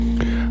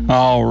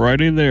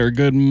Alrighty there.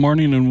 Good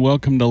morning and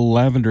welcome to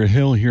Lavender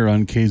Hill here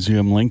on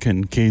KZUM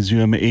Lincoln,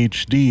 KZUM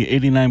HD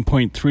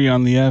 89.3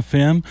 on the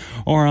FM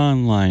or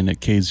online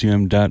at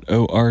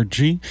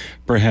kzum.org.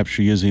 Perhaps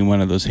you're using one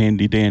of those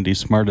handy-dandy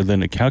smarter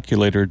than a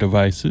calculator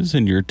devices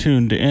and you're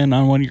tuned in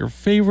on one of your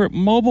favorite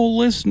mobile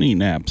listening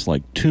apps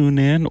like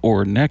TuneIn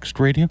or Next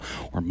Radio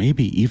or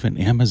maybe even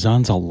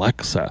Amazon's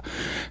Alexa.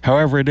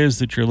 However it is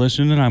that you're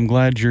listening, I'm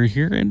glad you're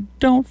here. And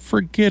don't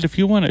forget, if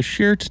you want to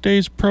share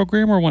today's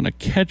program or want to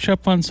catch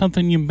up on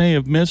something you may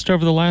have missed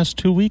over the last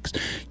 2 weeks,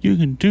 you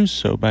can do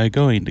so by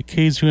going to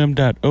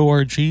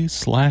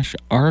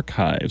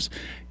kzum.org/archives.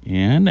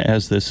 And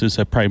as this is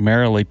a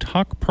primarily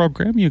talk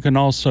program, you can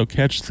also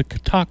catch the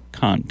talk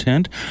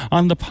content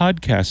on the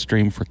podcast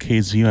stream for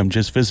KZUM.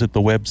 Just visit the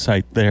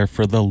website there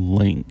for the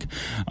link.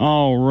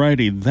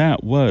 Alrighty,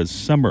 that was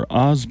Summer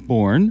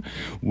Osborne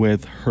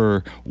with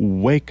her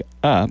Wake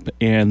Up,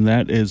 and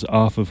that is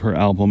off of her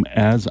album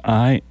As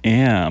I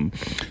Am.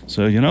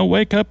 So,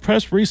 wake up,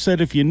 press reset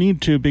if you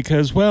need to,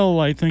 because,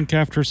 I think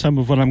after some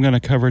of what I'm going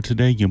to cover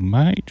today, you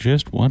might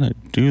just want to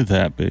do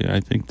that. But I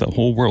think the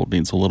whole world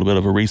needs a little bit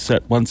of a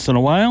reset once in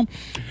a while.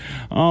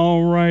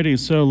 Alrighty,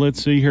 so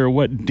let's see here.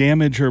 What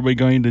damage are we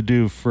going to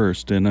do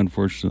first? And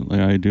unfortunately,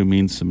 I do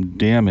mean some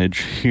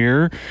damage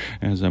here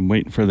as I'm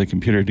waiting for the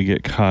computer to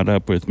get caught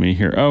up with me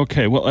here.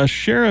 Okay, well, a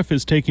sheriff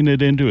is taking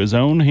it into his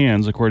own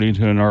hands, according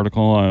to an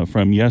article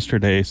from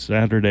yesterday,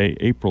 Saturday,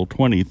 April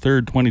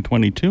 23rd,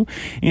 2022,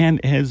 and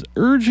is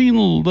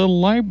urging the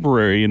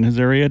library in his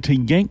area to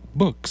yank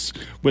books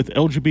with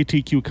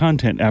LGBTQ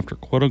content after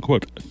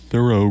quote-unquote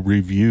thorough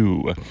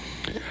review.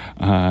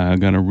 I'm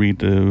going to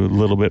read a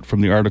little bit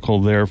from the article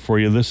there for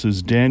you. This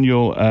is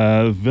Daniel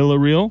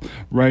Villarreal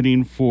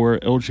writing for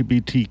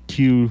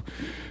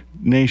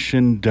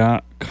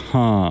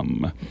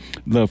LGBTQNation.com.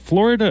 The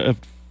Florida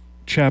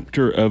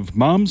chapter of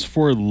Moms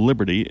for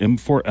Liberty,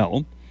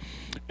 M4L,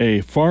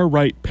 a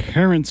far-right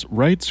parents'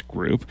 rights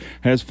group,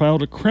 has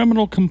filed a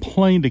criminal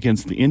complaint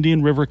against the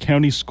Indian River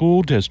County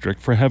School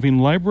District for having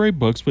library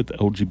books with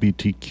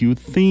LGBTQ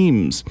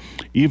themes.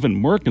 Even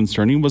more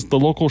concerning was the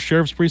local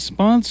sheriff's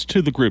response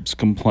to the group's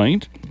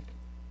complaint.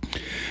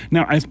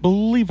 Now, I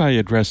believe I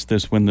addressed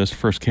this when this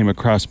first came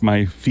across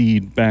my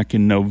feed back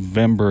in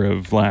November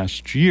of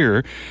last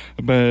year,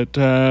 but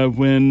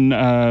when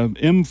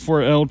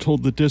M4L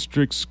told the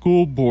district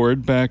school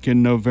board back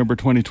in November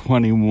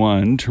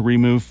 2021 to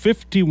remove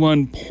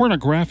 51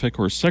 pornographic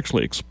or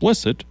sexually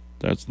explicit,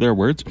 that's their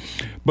words,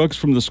 books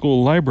from the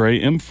school library,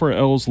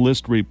 M4L's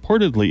list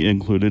reportedly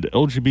included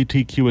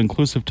LGBTQ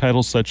inclusive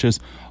titles such as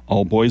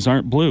All Boys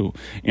Aren't Blue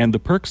and The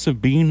Perks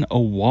of Being a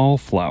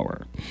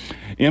Wallflower.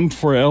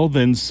 M4L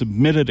then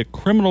submitted a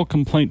criminal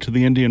complaint to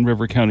the Indian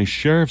River County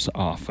Sheriff's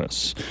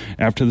Office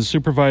after the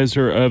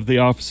supervisor of the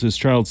office's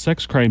Child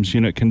Sex Crimes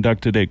Unit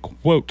conducted a,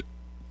 quote,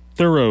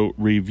 thorough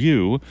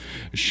review.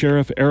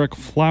 Sheriff Eric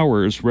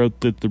Flowers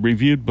wrote that the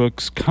reviewed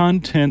book's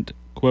content,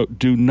 quote,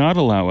 do not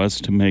allow us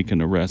to make an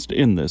arrest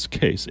in this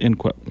case, end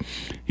quote.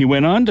 He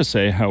went on to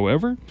say,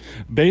 however,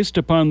 based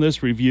upon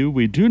this review,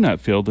 we do not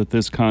feel that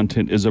this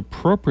content is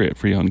appropriate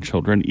for young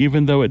children,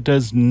 even though it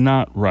does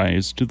not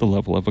rise to the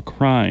level of a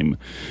crime.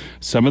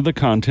 Some of the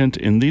content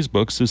in these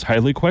books is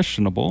highly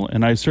questionable,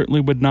 and I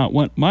certainly would not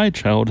want my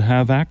child to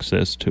have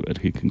access to it,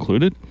 he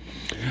concluded.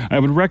 I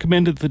would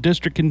recommend that the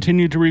district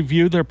continue to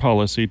review their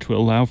policy to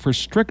allow for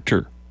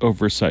stricter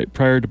oversight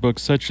prior to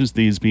books such as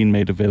these being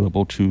made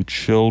available to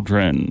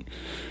children.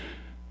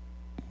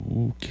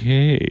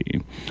 Okay.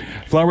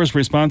 Flowers'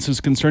 response is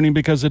concerning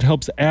because it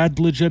helps add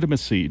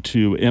legitimacy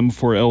to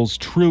M4L's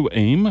true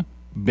aim,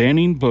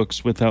 banning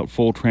books without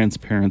full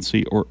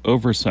transparency or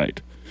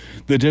oversight.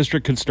 The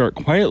district could start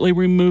quietly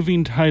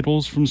removing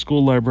titles from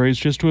school libraries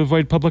just to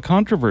avoid public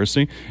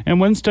controversy, and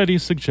one study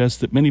suggests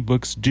that many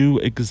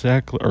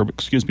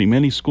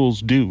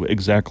schools do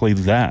exactly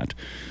that.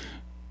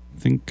 I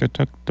think I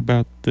talked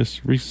about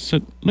this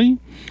recently.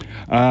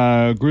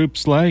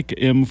 Groups like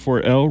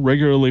M4L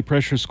regularly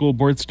pressure school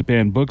boards to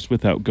ban books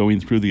without going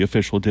through the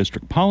official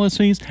district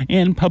policies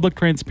and public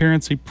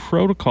transparency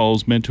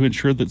protocols meant to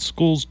ensure that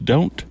schools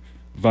don't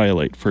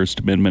violate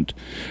First Amendment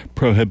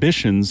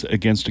prohibitions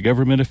against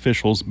government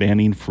officials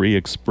banning free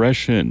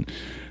expression.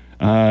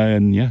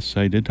 And yes,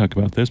 I did talk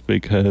about this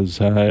because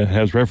it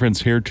has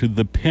reference here to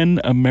the PEN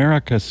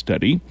America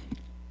study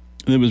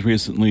that was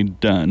recently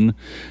done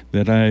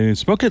that I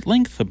spoke at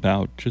length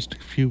about just a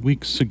few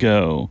weeks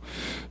ago.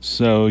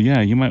 So, yeah,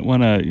 you might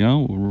want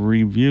to,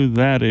 review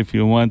that if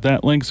you want.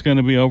 That link's going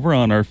to be over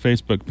on our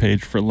Facebook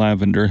page for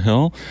Lavender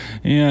Hill.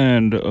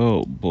 And,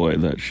 oh, boy,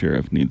 that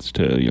sheriff needs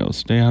to,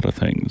 stay out of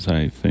things,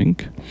 I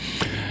think.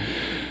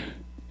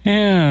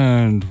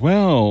 And,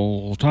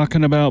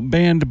 talking about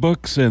banned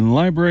books and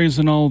libraries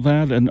and all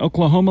that, an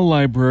Oklahoma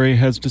library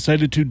has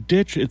decided to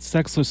ditch its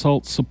sex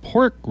assault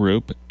support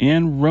group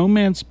and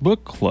romance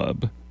book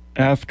club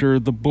after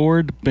the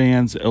board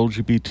bans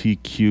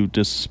LGBTQ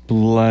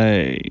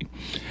display.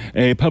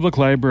 A public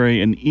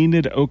library in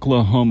Enid,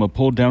 Oklahoma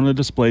pulled down a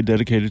display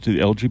dedicated to the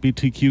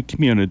LGBTQ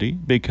community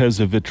because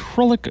of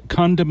vitriolic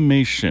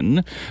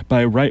condemnation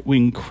by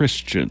right-wing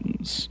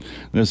Christians.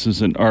 This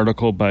is an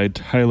article by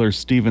Tyler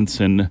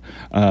Stevenson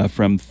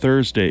from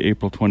Thursday,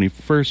 April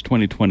 21st,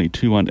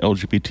 2022 on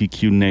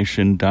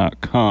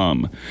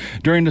LGBTQnation.com.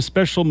 During a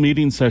special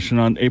meeting session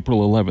on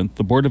April 11th,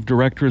 the Board of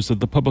Directors of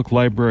the Public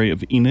Library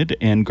of Enid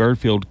and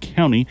Garfield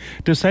County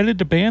decided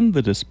to ban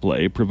the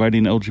display,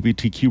 providing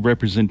LGBTQ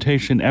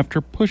representation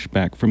after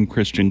pushback from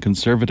Christian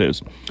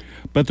conservatives.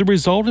 But the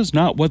result is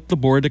not what the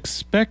board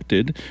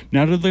expected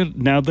now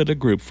that a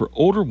group for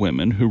older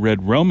women who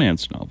read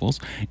romance novels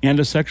and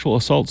a sexual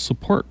assault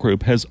support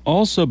group has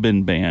also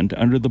been banned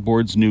under the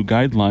board's new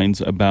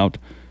guidelines about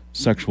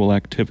sexual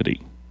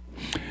activity.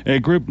 A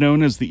group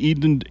known as the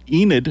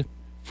Enid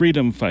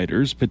Freedom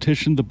Fighters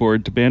petitioned the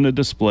board to ban a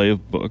display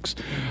of books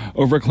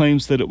over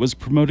claims that it was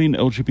promoting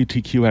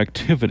LGBTQ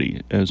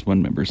activity, as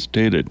one member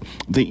stated.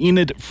 The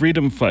Enid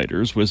Freedom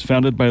Fighters was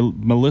founded by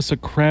Melissa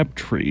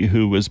Crabtree,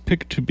 who was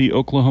picked to be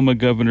Oklahoma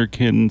Governor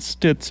Ken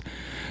Stitt's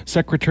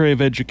Secretary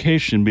of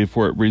Education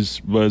before it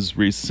was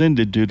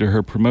rescinded due to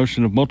her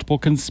promotion of multiple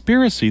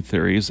conspiracy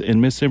theories and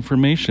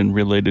misinformation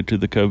related to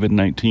the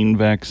COVID-19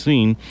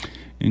 vaccine,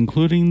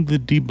 including the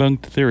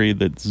debunked theory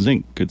that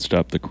zinc could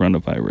stop the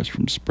coronavirus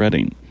from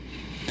spreading.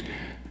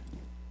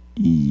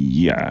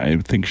 Yeah, I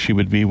think she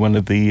would be one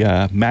of the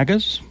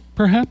MAGAs,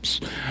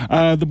 perhaps.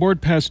 The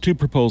board passed two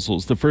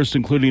proposals, the first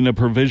including a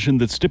provision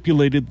that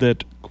stipulated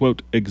that,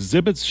 quote,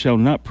 exhibits shall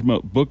not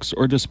promote books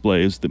or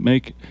displays that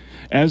make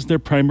as their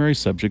primary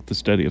subject the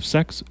study of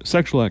sex,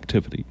 sexual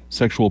activity,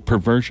 sexual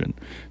perversion,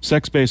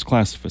 sex-based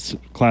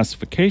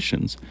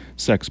classifications,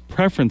 sexual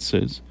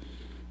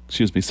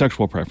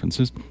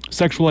preferences,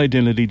 sexual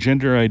identity,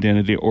 gender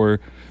identity, or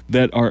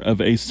that are of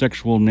a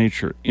sexual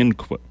nature, end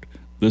quote.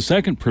 The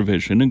second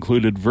provision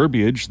included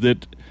verbiage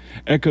that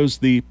echoes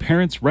the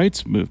parents'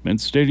 rights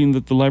movement, stating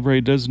that the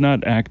library does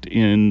not act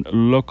in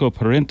loco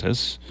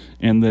parentis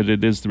and that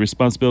it is the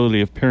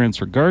responsibility of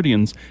parents or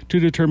guardians to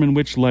determine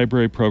which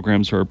library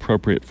programs are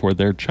appropriate for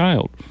their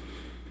child.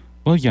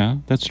 Well, yeah,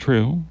 that's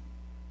true.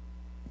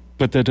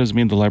 But that doesn't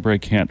mean the library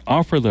can't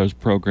offer those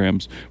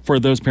programs for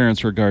those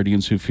parents or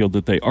guardians who feel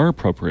that they are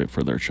appropriate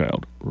for their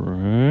child,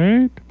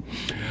 right?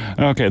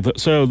 Okay,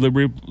 so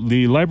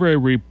the library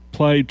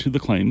replied to the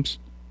claims,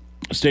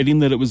 stating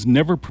that it was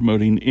never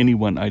promoting any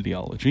one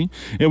ideology.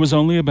 It was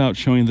only about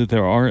showing that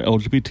there are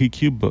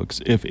LGBTQ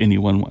books if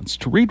anyone wants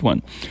to read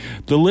one.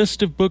 The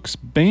list of books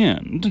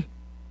banned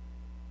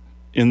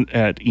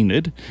at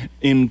Enid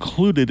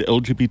included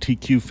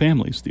LGBTQ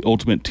Families, The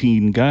Ultimate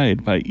Teen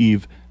Guide by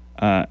Eve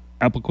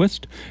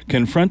Applequist,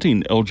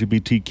 Confronting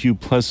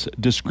LGBTQ Plus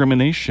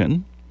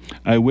Discrimination,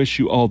 I Wish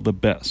You All the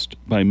Best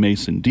by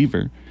Mason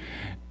Deaver,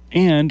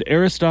 and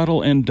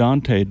Aristotle and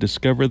Dante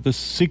Discover the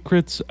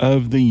Secrets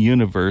of the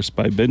Universe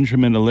by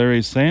Benjamin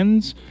Hilary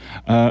Sands,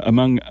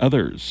 among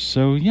others.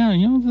 So, yeah,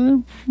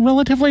 they're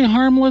relatively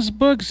harmless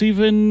books,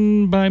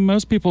 even by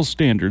most people's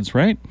standards,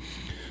 right?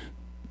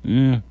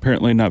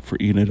 Apparently not for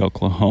Enid,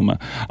 Oklahoma.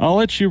 I'll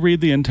let you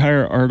read the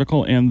entire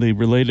article and the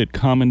related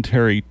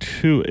commentary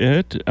to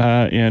it,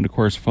 and of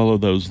course follow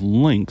those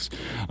links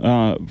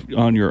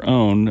on your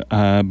own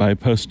by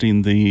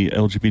posting the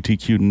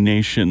LGBTQ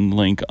Nation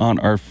link on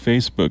our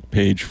Facebook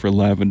page for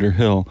Lavender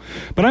Hill.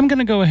 But I'm going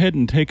to go ahead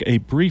and take a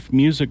brief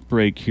music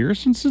break here,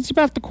 since it's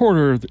about the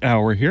quarter of the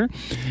hour here,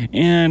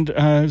 and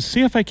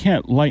see if I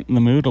can't lighten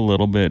the mood a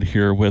little bit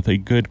here with a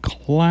good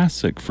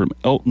classic from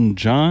Elton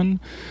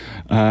John.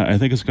 I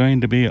think it's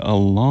going to be a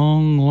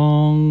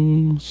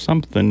long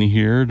something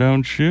here,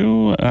 don't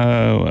you?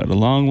 A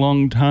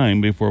long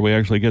time before we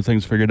actually get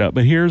things figured out.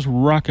 But here's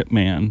Rocket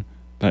Man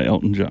by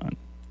Elton John.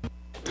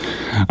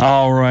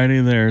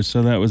 Alrighty there.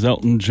 So that was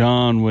Elton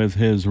John with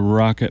his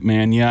Rocket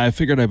Man. Yeah, I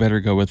figured I better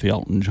go with the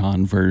Elton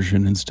John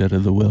version instead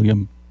of the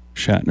William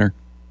Shatner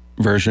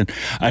version.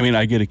 I mean,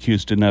 I get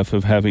accused enough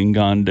of having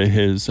gone to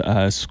his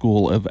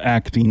school of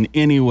acting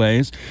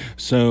anyways.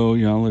 So,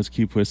 let's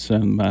keep with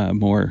some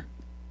more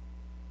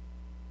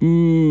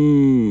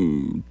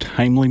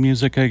timely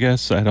music, I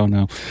guess. I don't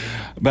know.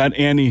 But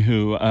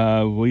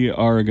anywho, we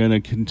are going to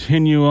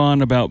continue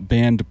on about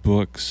banned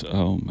books.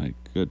 Oh my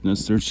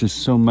goodness, there's just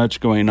so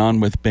much going on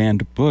with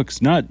banned books,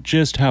 not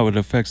just how it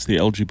affects the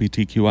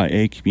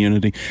LGBTQIA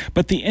community,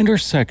 but the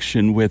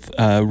intersection with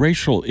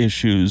racial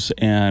issues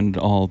and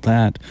all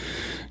that.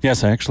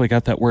 Yes, I actually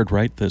got that word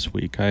right this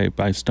week.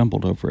 I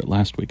stumbled over it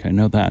last week. I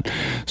know that.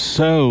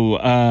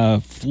 So,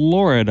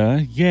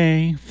 Florida,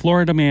 yay,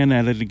 Florida man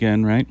at it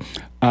again, right?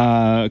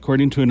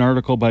 According to an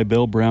article by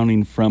Bill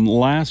Browning from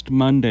last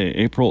Monday,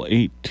 April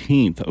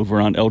 18th, over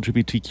on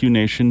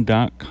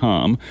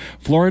LGBTQnation.com,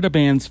 Florida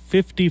bans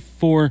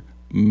 54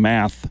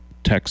 math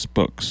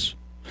textbooks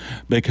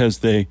because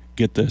they,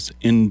 get this,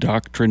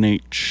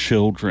 indoctrinate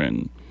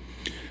children.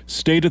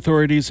 State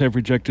authorities have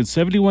rejected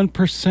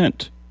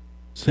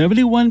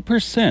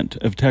 71%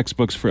 of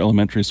textbooks for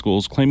elementary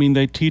schools, claiming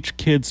they teach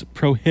kids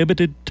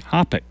prohibited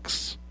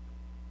topics.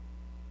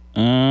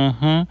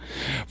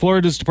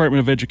 Florida's Department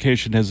of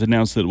Education has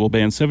announced that it will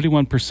ban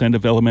 71%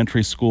 of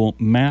elementary school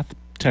math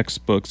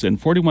textbooks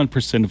and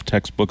 41% of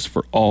textbooks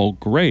for all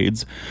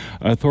grades.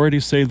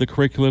 Authorities say the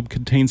curriculum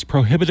contains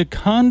prohibited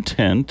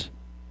content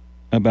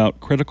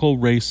about critical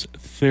race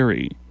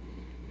theory.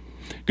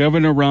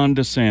 Governor Ron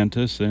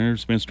DeSantis,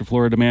 there's Mr.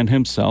 Florida man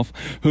himself,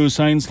 who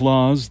signs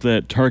laws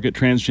that target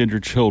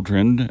transgender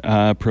children,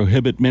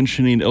 prohibit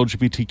mentioning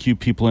LGBTQ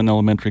people in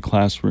elementary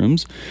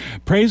classrooms,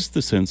 praised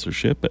the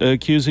censorship,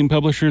 accusing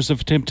publishers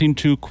of attempting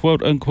to,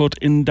 quote-unquote,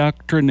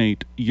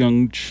 indoctrinate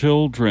young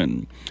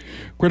children.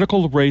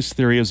 Critical race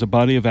theory is a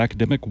body of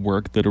academic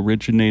work that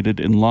originated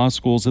in law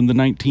schools in the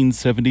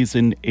 1970s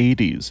and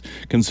 80s.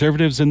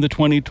 Conservatives in the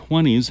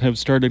 2020s have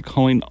started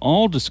calling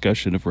all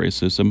discussion of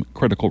racism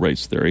critical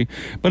race theory,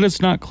 but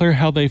it's not clear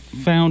how they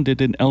found it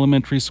in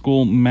elementary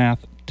school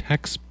math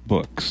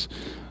textbooks.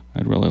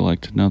 I'd really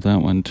like to know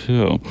that one,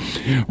 too.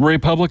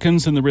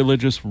 Republicans and the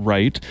religious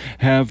right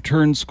have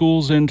turned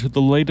schools into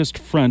the latest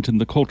front in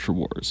the culture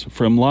wars,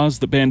 from laws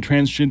that ban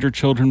transgender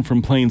children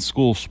from playing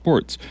school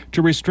sports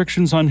to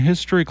restrictions on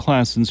history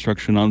class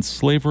instruction on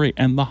slavery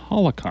and the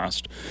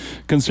Holocaust.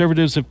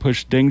 Conservatives have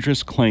pushed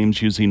dangerous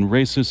claims using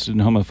racist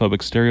and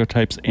homophobic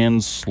stereotypes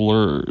and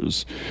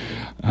slurs.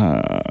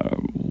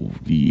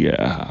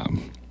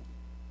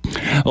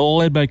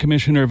 Led by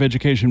Commissioner of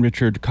Education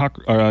Richard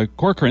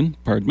Corcoran,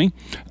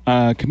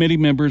 committee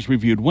members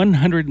reviewed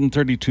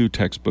 132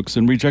 textbooks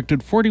and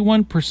rejected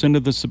 41%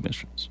 of the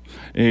submissions.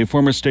 A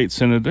former state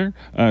senator,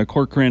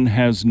 Corcoran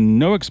has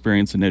no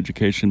experience in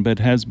education, but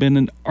has been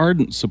an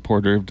ardent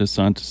supporter of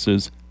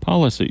DeSantis'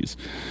 policies.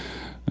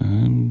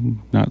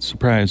 I'm not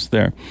surprised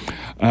there.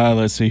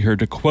 Let's see here.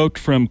 To quote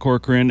from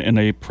Corcoran in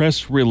a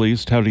press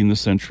release touting the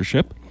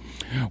censorship,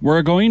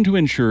 "We're going to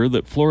ensure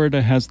that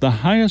Florida has the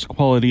highest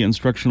quality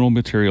instructional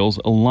materials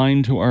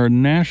aligned to our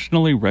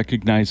nationally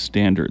recognized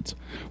standards.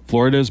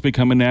 Florida has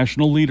become a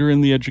national leader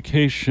in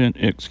education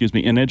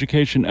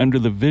under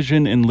the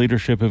vision and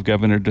leadership of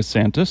Governor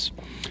DeSantis.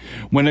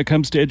 When it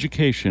comes to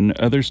education,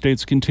 other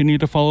states continue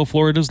to follow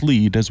Florida's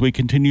lead as we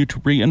continue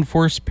to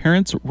reinforce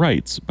parents'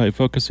 rights by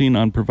focusing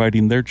on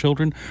providing their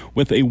children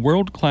with a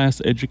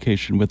world-class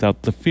education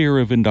without the fear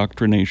of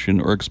indoctrination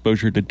or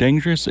exposure to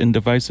dangerous and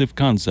divisive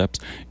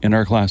concepts in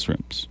our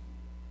classrooms."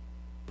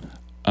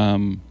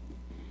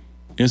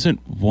 Isn't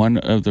one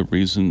of the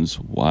reasons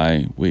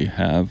why we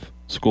have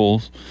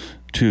schools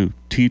to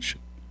teach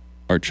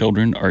our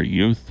children, our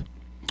youth,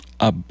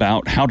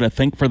 about how to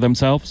think for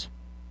themselves?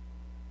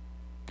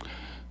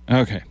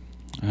 Okay,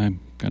 I'm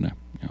gonna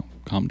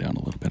calm down a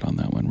little bit on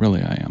that one.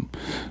 Really, I am.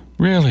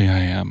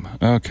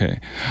 Okay.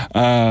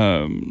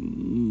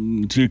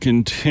 To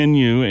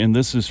continue, and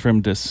this is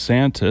from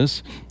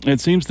DeSantis,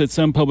 it seems that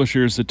some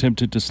publishers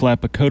attempted to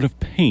slap a coat of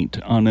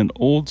paint on an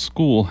old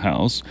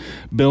schoolhouse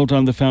built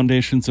on the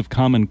foundations of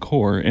Common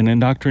Core and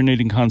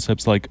indoctrinating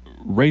concepts like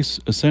race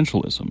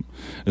essentialism,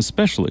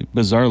 especially,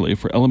 bizarrely,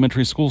 for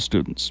elementary school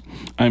students.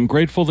 I'm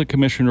grateful that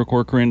Commissioner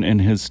Corcoran and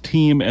his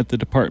team at the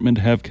department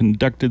have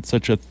conducted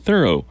such a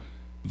thorough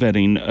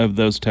vetting of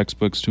those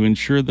textbooks to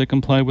ensure they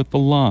comply with the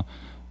law.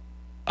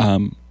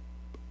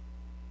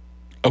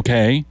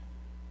 Okay.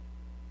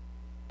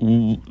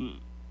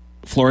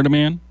 Florida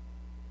man,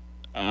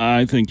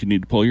 I think you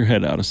need to pull your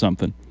head out of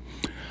something.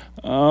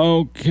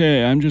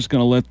 Okay, I'm just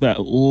going to let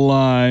that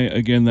lie.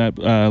 Again, that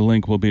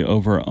link will be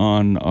over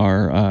on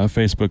our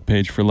Facebook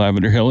page for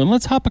Lavender Hill. And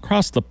let's hop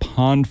across the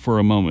pond for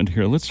a moment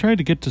here. Let's try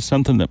to get to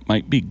something that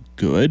might be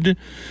good,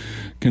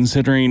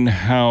 considering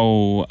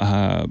how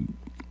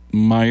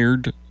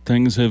mired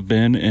things have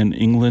been in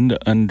England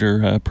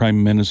under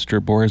Prime Minister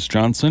Boris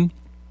Johnson.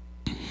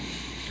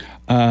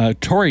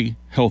 Tory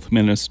Health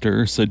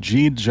Minister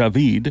Sajid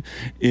Javid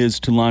is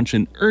to launch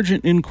an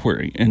urgent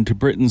inquiry into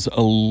Britain's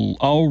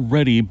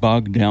already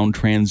bogged down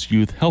trans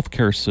youth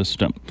healthcare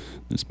system.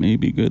 This may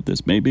be good,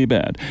 this may be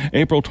bad.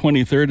 April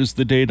 23rd is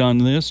the date on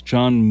this.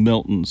 John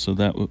Milton, so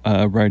that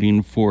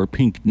writing for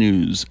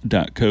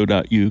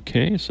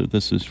pinknews.co.uk, so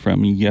this is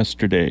from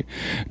yesterday.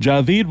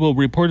 Javid will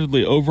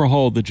reportedly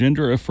overhaul the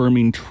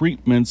gender-affirming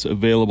treatments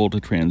available to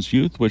trans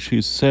youth, which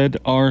he said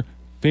are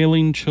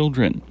failing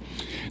children.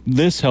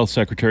 This health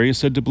secretary is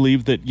said to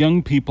believe that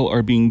young people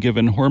are being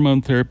given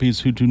hormone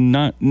therapies who do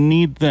not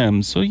need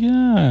them. So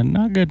yeah,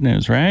 not good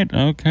news, right?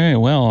 Okay,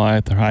 well,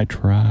 I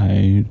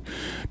tried.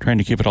 Trying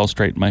to keep it all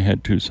straight in my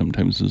head, too,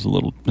 sometimes is a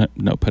little,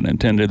 no pun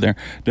intended there,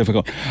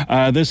 difficult.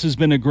 This has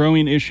been a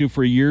growing issue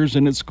for years,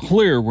 and it's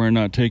clear we're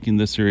not taking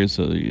this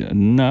seriously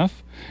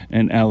enough.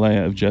 An ally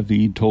of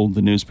Javid told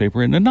the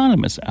newspaper, an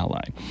anonymous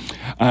ally.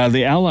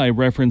 The ally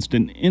referenced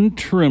an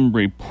interim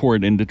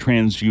report into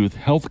trans youth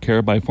health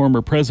care by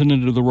former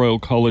president of the Royal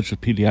College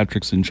of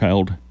Pediatrics and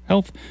Child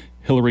Health,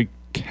 Hilary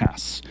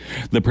Cass.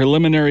 The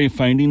preliminary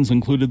findings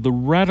included the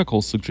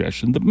radical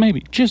suggestion that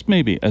maybe, just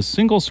maybe, a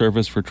single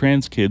service for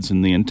trans kids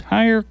in the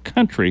entire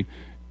country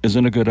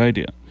isn't a good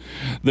idea.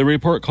 The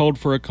report called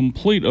for a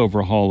complete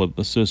overhaul of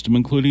the system,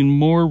 including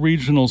more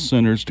regional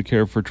centers to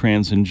care for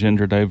trans and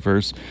gender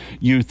diverse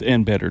youth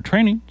and better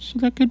training. So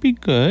that could be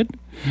good.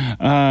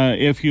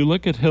 If you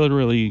look at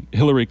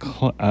Hillary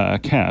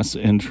Cass's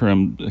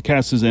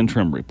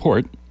interim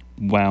report,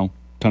 wow,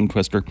 tongue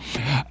twister,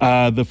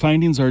 the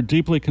findings are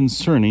deeply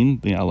concerning,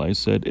 the allies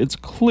said. It's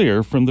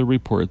clear from the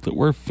report that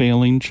we're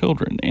failing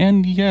children.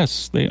 And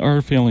yes, they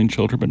are failing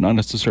children, but not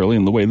necessarily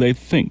in the way they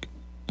think.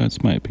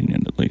 That's my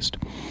opinion, at least.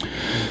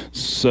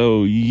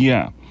 So,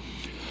 yeah.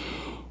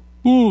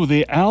 Ooh,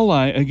 the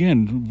ally,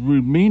 again,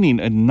 remaining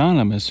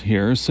anonymous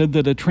here, said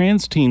that a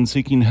trans teen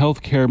seeking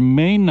health care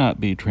may not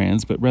be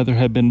trans, but rather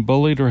have been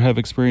bullied or have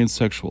experienced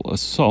sexual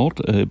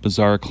assault, a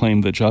bizarre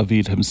claim that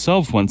Javid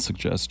himself once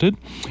suggested.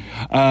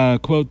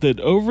 Quote, that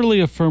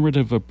overly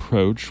affirmative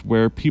approach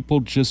where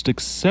people just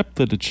accept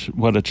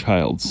what a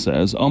child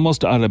says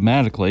almost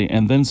automatically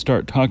and then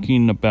start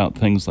talking about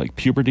things like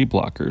puberty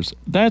blockers.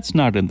 That's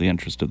not in the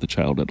interest of the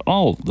child at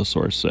all, the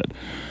source said.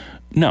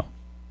 No.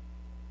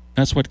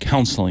 That's what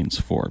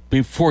counseling's for,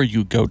 before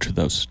you go to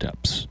those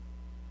steps.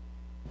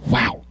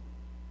 Wow.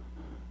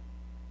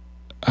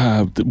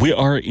 We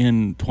are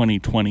in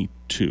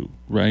 2022,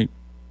 right?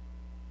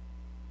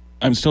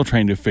 I'm still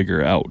trying to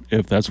figure out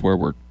if that's where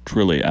we're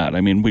truly at.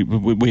 I mean,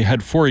 we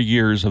had 4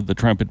 years of the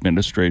Trump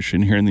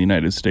administration here in the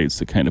United States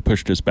that kind of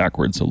pushed us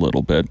backwards a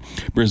little bit.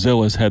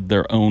 Brazil has had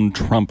their own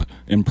Trump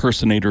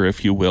impersonator,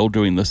 if you will,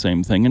 doing the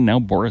same thing. And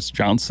now Boris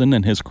Johnson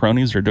and his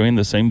cronies are doing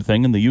the same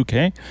thing in the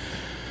UK.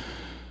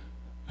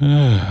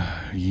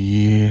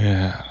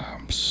 Yeah.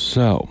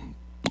 So,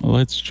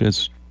 let's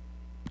just...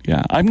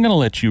 Yeah, I'm going to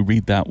let you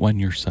read that one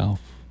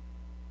yourself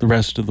the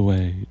rest of the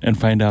way and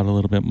find out a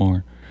little bit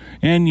more.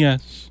 And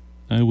yes,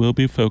 I will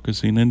be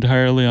focusing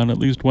entirely on at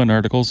least one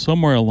article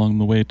somewhere along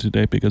the way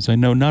today because I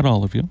know not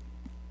all of you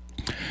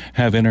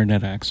have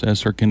internet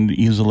access or can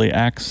easily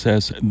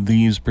access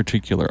these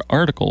particular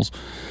articles.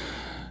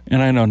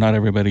 And I know not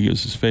everybody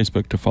uses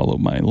Facebook to follow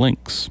my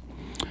links.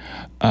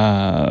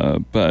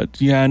 But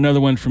yeah, another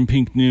one from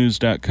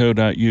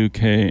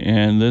pinknews.co.uk,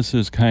 and this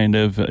is kind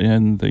of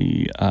in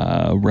the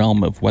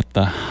realm of what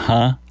the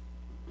huh?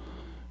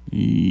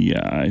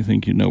 Yeah, I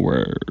think you know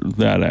where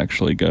that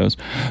actually goes.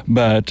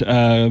 But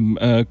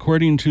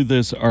according to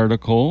this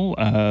article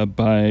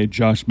by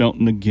Josh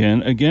Melton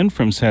again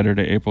from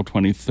Saturday, April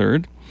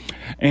 23rd,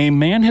 a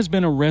man has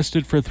been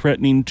arrested for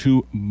threatening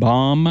to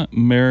bomb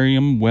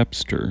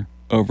Merriam-Webster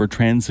over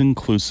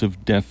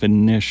trans-inclusive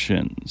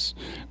definitions.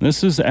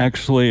 This is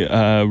actually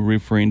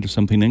referring to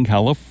something in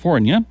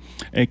California.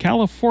 A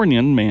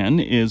Californian man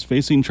is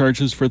facing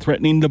charges for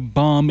threatening to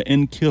bomb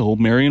and kill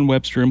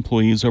Merriam-Webster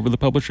employees over the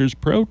publisher's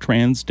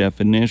pro-trans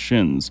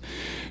definitions.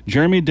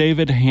 Jeremy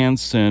David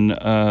Hansen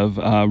of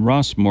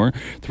Rossmore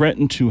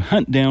threatened to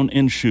hunt down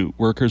and shoot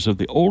workers of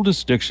the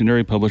oldest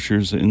dictionary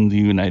publishers in the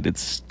United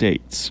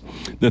States.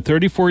 The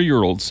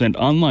 34-year-old sent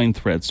online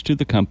threats to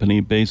the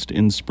company based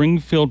in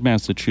Springfield,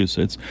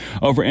 Massachusetts,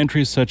 over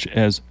entries such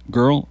as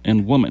girl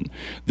and woman.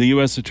 The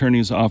U.S.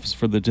 Attorney's Office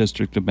for the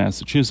District of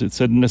Massachusetts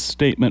said in a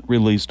statement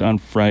released on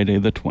Friday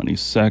the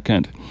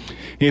 22nd.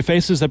 He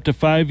faces up to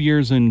 5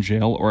 years in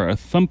jail or a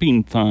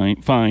thumping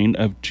fine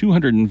of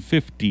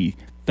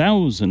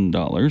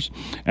 $250,000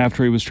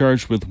 after he was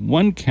charged with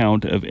one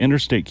count of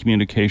interstate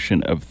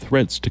communication of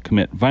threats to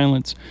commit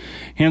violence.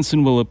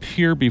 Hansen will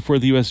appear before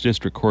the U.S.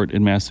 District Court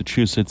in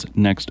Massachusetts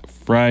next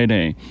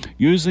Friday.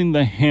 Using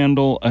the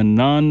handle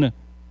Anonymous,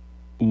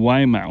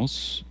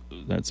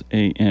 that's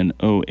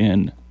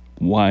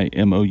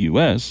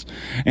ANONYMOUS,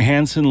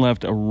 Hansen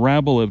left a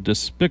rabble of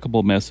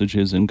despicable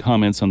messages and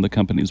comments on the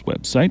company's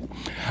website.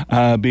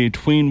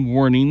 Between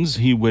warnings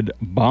he would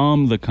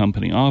bomb the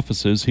company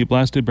offices, he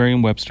blasted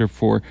Merriam-Webster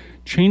for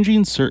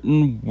changing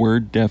certain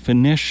word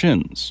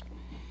definitions.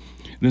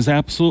 It is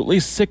absolutely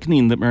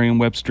sickening that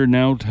Merriam-Webster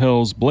now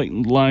tells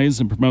blatant lies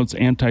and promotes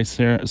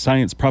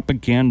anti-science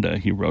propaganda,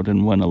 he wrote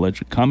in one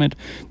alleged comment.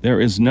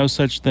 There is no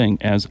such thing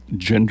as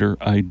gender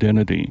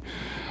identity.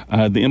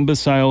 The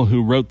imbecile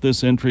who wrote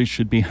this entry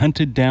should be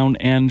hunted down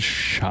and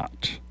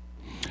shot.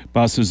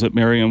 Bosses at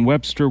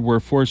Merriam-Webster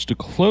were forced to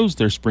close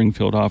their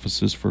Springfield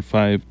offices for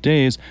 5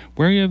 days,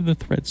 wary of the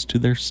threats to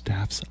their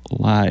staff's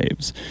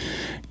lives.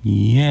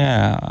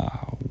 Yeah.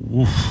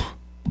 Oof.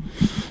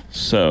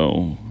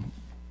 So...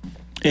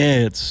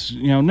 it's,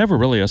 never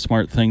really a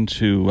smart thing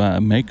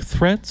to make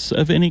threats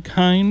of any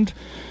kind,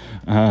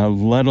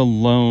 let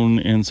alone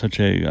in such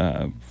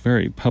a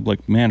very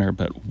public manner.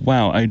 But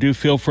wow, I do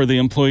feel for the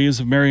employees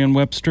of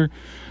Merriam-Webster.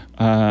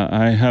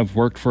 I have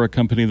worked for a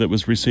company that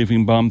was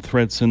receiving bomb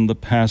threats in the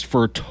past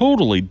for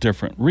totally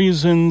different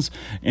reasons,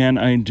 and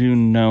I do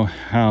know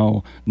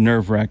how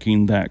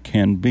nerve-wracking that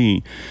can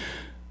be.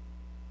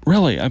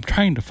 Really, I'm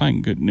trying to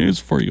find good news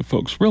for you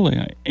folks. Really,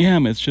 I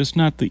am. It's just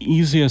not the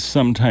easiest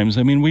sometimes.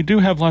 I mean, we do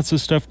have lots of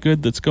stuff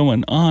good that's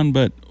going on,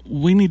 but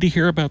we need to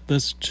hear about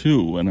this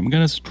too. And I'm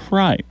going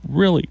to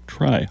really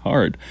try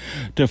hard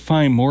to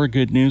find more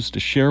good news to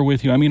share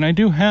with you. I mean, I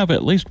do have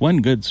at least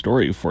one good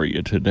story for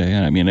you today.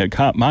 I mean, it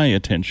caught my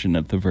attention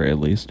at the very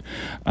least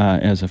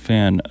as a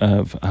fan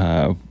of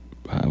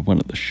one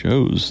of the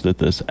shows that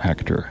this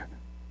actor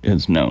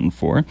is known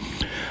for.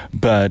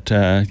 But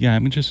yeah,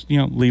 I'm just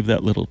leave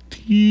that little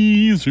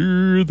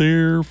teaser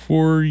there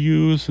for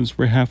you since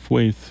we're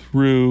halfway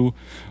through.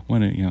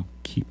 Want to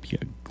keep you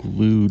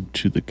glued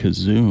to the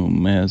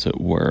kazoom, as it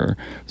were,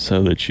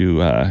 so that you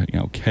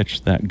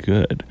catch that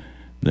good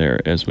there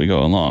as we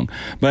go along.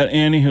 But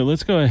anywho,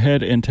 let's go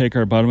ahead and take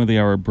our bottom of the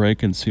hour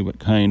break and see what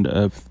kind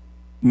of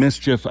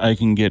mischief I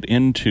can get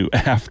into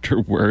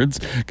afterwards.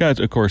 Got,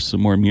 of course,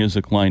 some more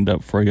music lined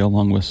up for you,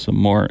 along with some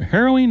more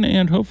harrowing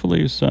and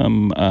hopefully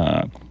some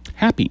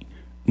happy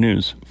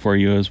news for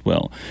you as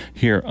well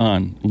here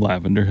on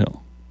Lavender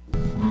Hill.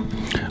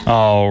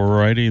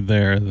 Alrighty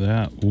there,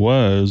 that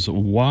was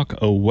Walk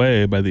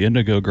Away by the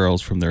Indigo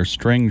Girls from their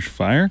Strange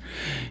Fire.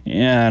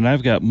 And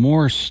I've got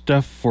more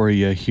stuff for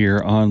you here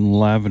on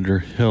Lavender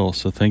Hill,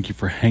 so thank you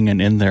for hanging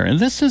in there. And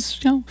this is,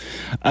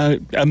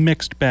 a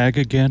mixed bag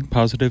again,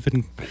 positive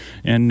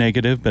and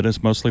negative, but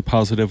it's mostly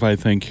positive, I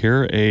think,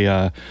 here.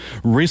 A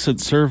recent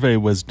survey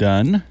was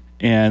done,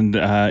 and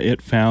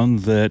it found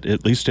that,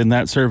 at least in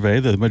that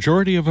survey, the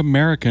majority of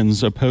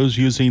Americans oppose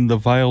using the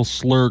vile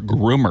slur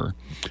groomer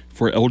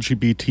for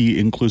LGBT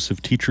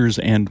inclusive teachers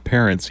and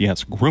parents.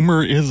 Yes,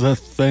 groomer is a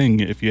thing,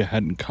 if you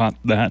hadn't caught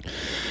that,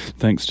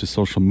 thanks to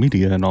social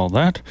media and all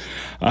that.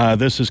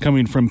 This is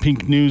coming from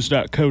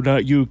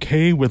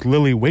pinknews.co.uk with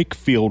Lily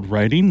Wakefield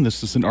writing.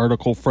 This is an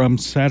article from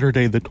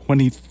Saturday the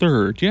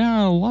 23rd.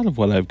 Yeah, a lot of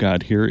what I've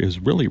got here is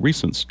really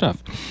recent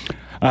stuff.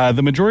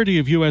 The majority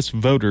of U.S.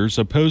 voters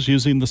oppose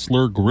using the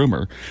slur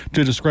groomer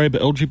to describe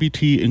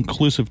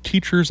LGBT-inclusive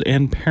teachers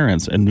and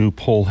parents, a new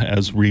poll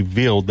has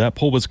revealed. That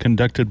poll was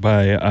conducted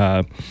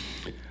by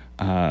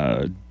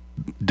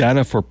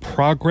Data for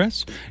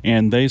Progress,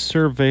 and they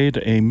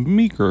surveyed a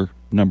meager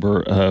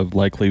number of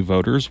likely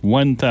voters,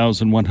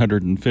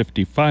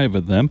 1,155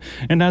 of them,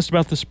 and asked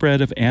about the spread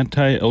of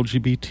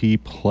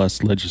anti-LGBT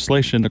plus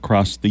legislation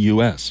across the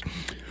U.S.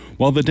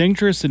 While the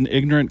dangerous and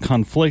ignorant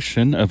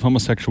conflation of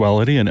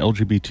homosexuality and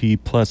LGBT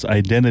plus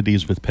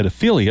identities with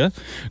pedophilia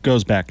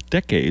goes back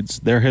decades,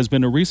 there has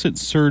been a recent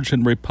surge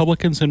in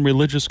Republicans and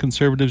religious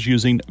conservatives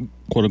using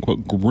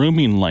quote-unquote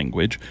grooming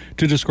language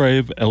to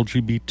describe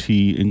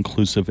LGBT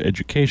inclusive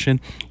education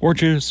or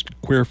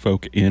just queer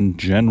folk in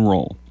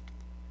general.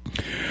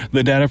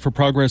 The Data for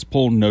Progress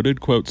poll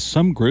noted, quote,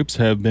 some groups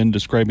have been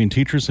describing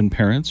teachers and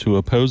parents who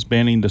oppose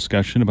banning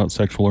discussion about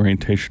sexual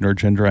orientation or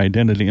gender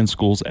identity in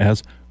schools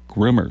as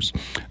groomers,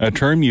 a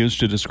term used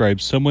to describe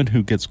someone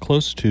who gets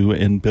close to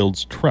and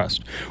builds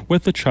trust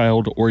with a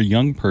child or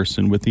young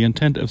person with the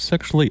intent of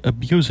sexually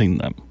abusing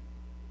them.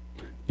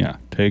 Yeah,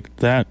 take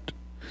that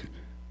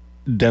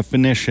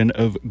definition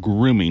of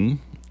grooming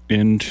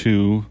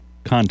into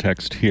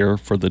context here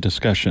for the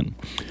discussion.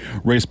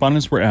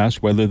 Respondents were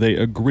asked whether they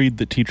agreed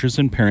that teachers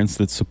and parents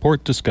that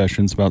support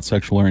discussions about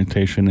sexual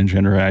orientation and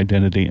gender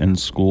identity in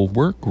school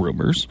were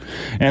groomers,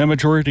 and a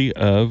majority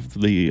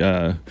of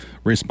the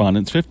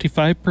respondents,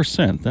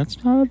 55%,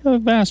 that's not a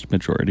vast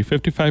majority,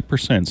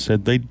 55%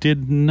 said they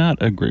did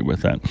not agree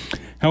with that.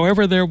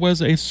 However, there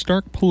was a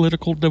stark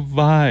political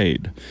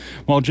divide.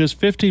 While just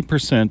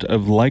 15%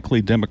 of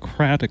likely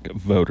Democratic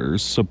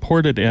voters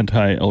supported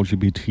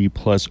anti-LGBT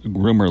plus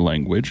groomer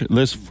language,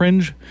 this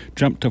fringe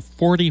jumped to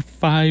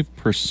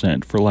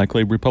 45% for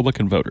likely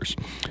Republican voters.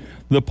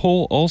 The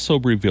poll also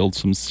revealed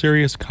some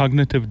serious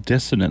cognitive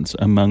dissonance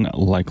among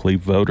likely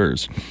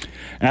voters.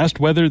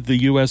 Asked whether the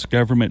U.S.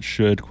 government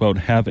should, quote,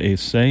 have a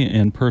say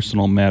in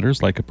personal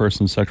matters like a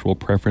person's sexual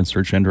preference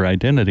or gender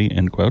identity,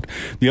 end quote,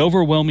 the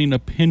overwhelming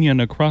opinion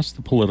across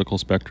the political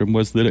spectrum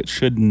was that it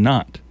should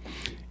not.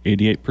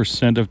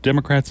 88% of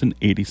Democrats and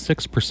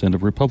 86%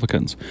 of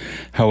Republicans.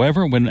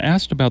 However, when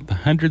asked about the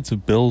hundreds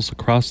of bills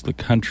across the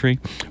country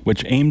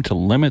which aim to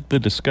limit the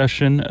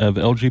discussion of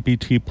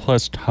LGBT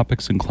plus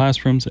topics in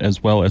classrooms,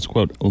 as well as,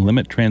 quote,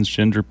 limit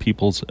transgender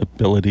people's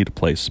ability to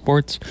play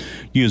sports,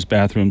 use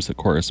bathrooms that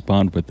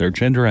correspond with their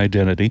gender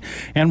identity,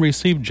 and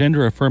receive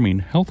gender-affirming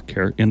health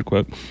care, end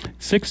quote,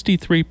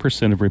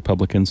 63% of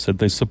Republicans said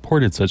they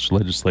supported such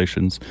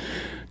legislations,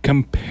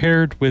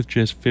 compared with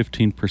just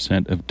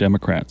 15% of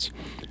Democrats.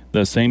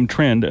 The same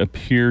trend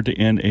appeared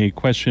in a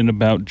question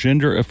about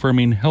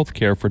gender-affirming health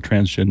care for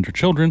transgender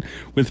children,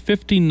 with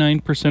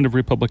 59% of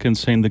Republicans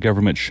saying the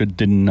government should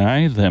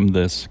deny them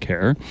this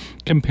care,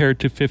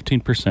 compared to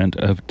 15%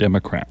 of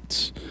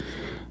Democrats.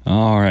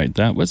 All right,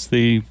 that was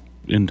the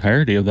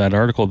entirety of that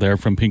article there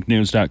from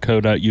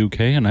pinknews.co.uk,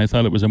 and I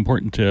thought it was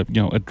important to,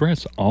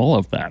 address all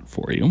of that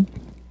for you,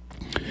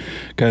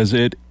 because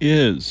it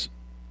is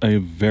a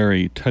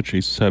very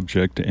touchy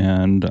subject,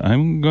 and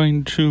I'm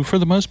going to, for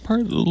the most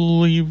part,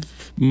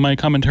 leave my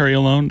commentary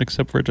alone,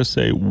 except for to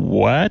say,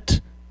 what?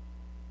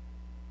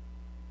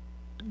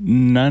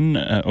 None,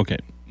 okay,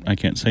 I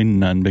can't say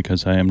none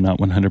because I am not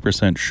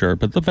 100% sure,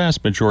 but the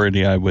vast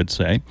majority, I would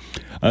say,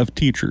 of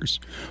teachers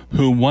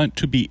who want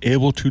to be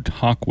able to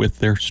talk with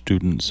their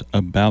students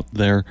about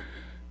their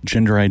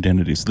gender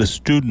identities, the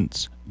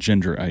students'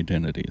 gender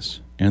identities,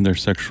 and their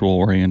sexual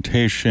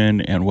orientation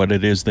and what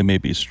it is they may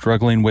be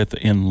struggling with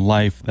in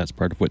life. That's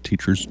part of what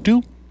teachers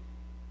do.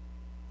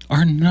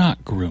 are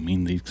not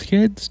grooming these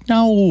kids.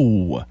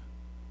 No.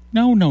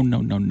 No, no,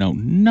 no, no, no,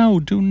 no.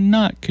 Do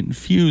not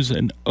confuse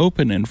an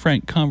open and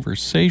frank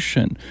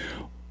conversation,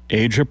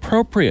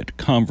 age-appropriate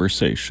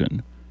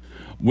conversation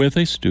with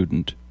a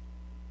student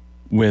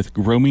with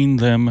grooming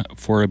them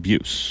for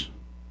abuse.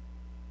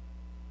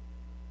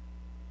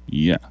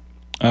 Yeah.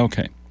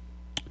 Okay.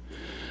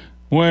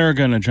 We're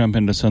going to jump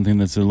into something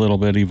that's a little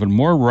bit even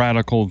more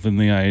radical than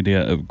the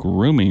idea of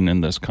grooming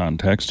in this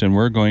context, and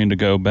we're going to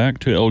go back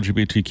to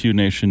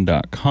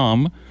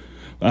LGBTQnation.com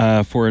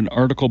for an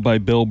article by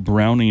Bill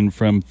Browning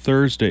from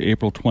Thursday,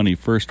 April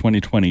 21st,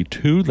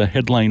 2022. The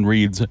headline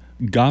reads,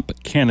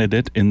 GOP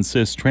candidate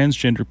insists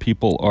transgender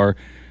people are,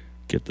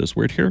 get this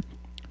word here,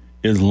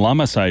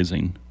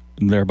 Islamicizing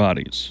their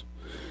bodies.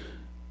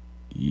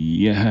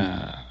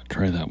 Yeah,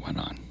 try that one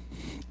on.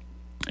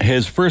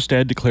 His first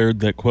ad declared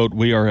that, quote,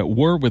 we are at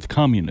war with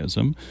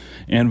communism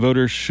and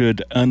voters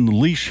should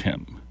unleash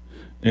him.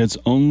 It's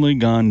only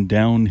gone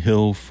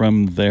downhill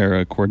from there,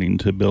 according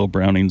to Bill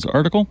Browning's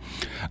article.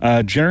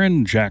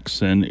 Jaron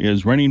Jackson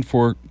is running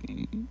for,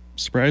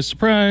 surprise,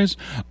 surprise,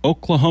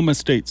 Oklahoma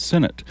State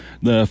Senate.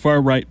 The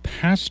far-right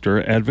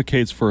pastor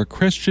advocates for a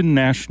Christian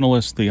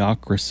nationalist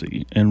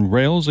theocracy and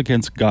rails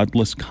against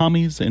godless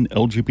commies and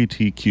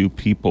LGBTQ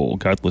people,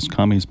 godless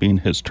commies being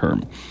his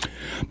term.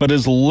 But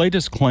his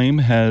latest claim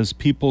has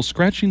people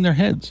scratching their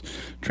heads.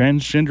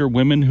 Transgender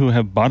women who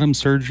have bottom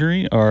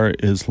surgery are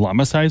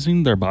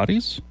Islamicizing their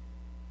bodies?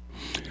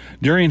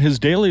 During his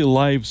daily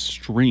live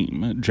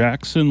stream,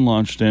 Jackson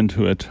launched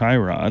into a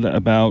tirade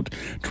about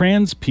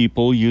trans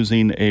people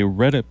using a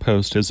Reddit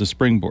post as a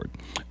springboard.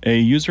 A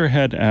user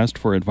had asked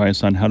for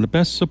advice on how to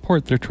best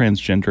support their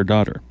transgender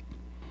daughter.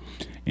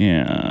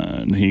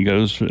 And he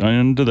goes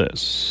into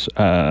this,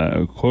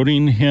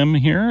 quoting him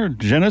here.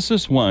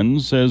 Genesis 1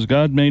 says,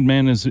 God made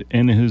man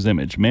in his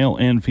image. Male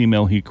and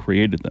female, he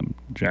created them.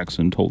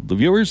 Jackson told the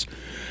viewers,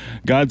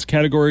 God's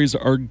categories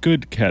are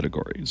good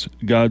categories.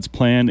 God's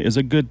plan is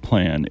a good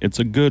plan. It's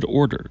a good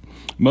order.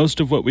 Most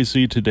of what we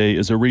see today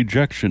is a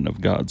rejection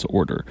of God's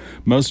order.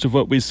 Most of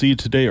what we see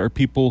today are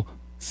people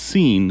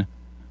seeing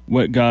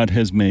what God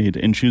has made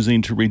and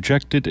choosing to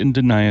reject it and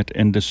deny it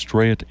and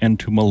destroy it and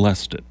to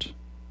molest it.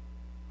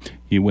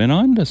 He went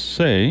on to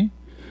say,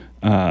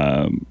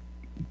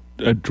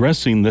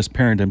 addressing this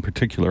parent in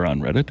particular on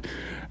Reddit,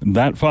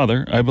 that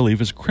father, I believe,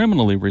 is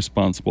criminally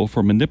responsible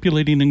for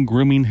manipulating and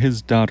grooming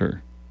his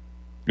daughter.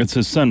 It's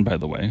his son, by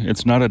the way.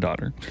 It's not a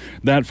daughter.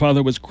 That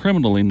father was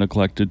criminally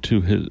negligent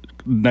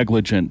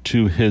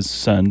to his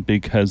son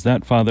because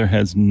that father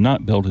has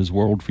not built his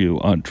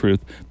worldview on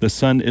truth. The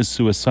son is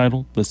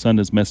suicidal. The son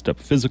is messed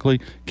up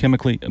physically,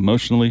 chemically,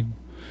 emotionally,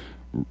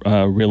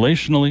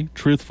 relationally,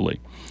 truthfully.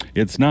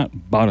 It's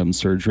not bottom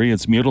surgery,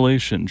 it's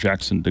mutilation,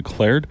 Jackson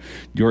declared.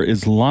 You're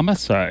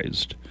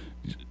Islamicized.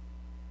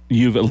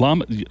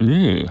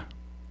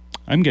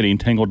 I'm getting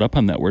tangled up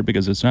on that word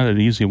because it's not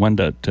an easy one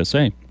to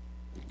say.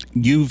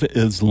 You've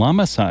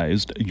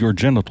Islamicized your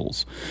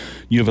genitals.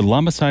 You've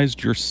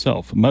Islamicized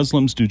yourself.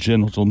 Muslims do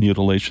genital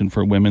mutilation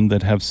for women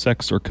that have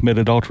sex or commit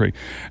adultery.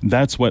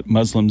 That's what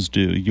Muslims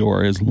do.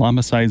 You're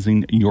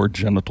Islamicizing your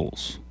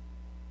genitals.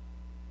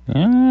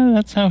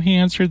 That's how he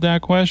answered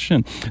that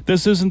question.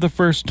 This isn't the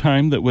first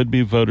time that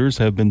would-be voters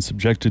have been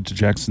subjected to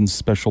Jackson's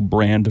special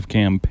brand of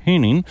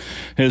campaigning.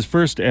 His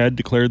first ad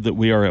declared that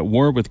we are at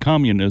war with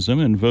communism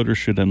and voters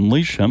should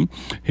unleash him.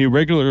 He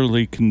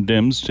regularly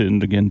condemns,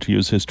 and again to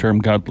use his term,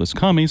 godless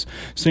commies,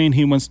 saying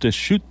he wants to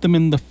shoot them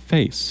in the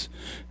face.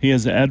 He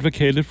has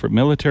advocated for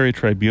military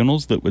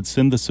tribunals that would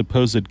send the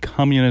supposed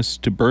communists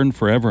to burn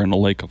forever in a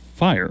lake of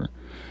fire.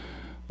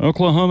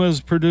 Oklahoma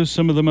has produced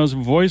some of the most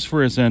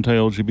vociferous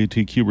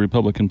anti-LGBTQ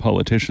Republican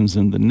politicians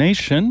in the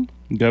nation.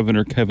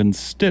 Governor Kevin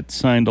Stitt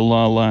signed a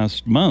law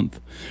last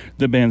month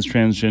that bans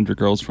transgender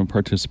girls from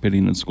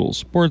participating in school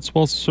sports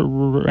while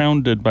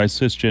surrounded by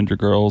cisgender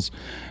girls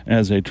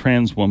as a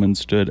trans woman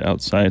stood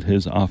outside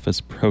his office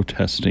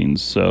protesting.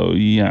 So,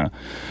 yeah,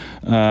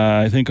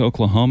 I think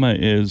Oklahoma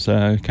is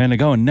kind of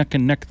going neck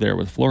and neck there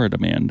with Florida,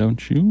 man,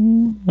 don't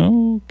you?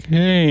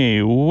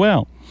 Okay,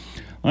 well,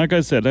 like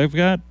I said, I've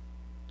got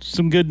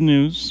some good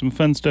news, some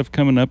fun stuff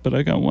coming up, but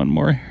I got one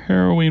more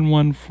harrowing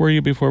one for you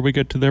before we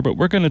get to there. But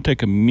we're going to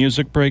take a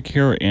music break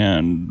here,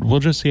 and we'll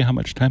just see how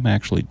much time I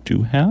actually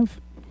do have.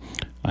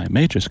 I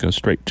may just go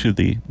straight to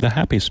the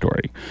happy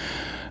story.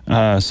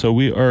 So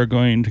we are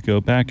going to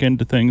go back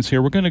into things here.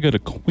 We're going to go to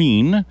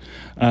Queen.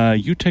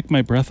 You Take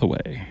My Breath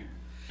Away.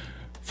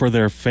 For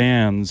their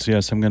fans,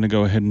 yes, I'm going to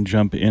go ahead and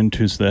jump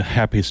into the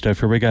happy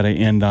stuff here. We got to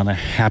end on a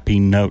happy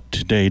note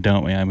today,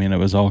 don't we? I mean, it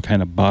was all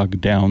kind of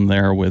bogged down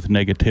there with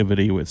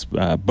negativity, with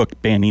book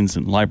bannings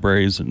in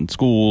libraries and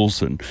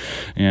schools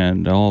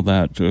and all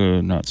that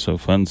not so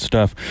fun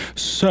stuff.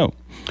 So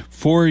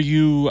For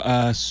you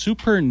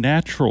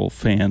Supernatural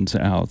fans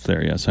out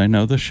there, yes, I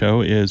know the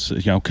show is,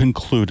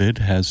 concluded,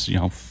 has,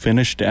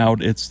 finished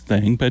out its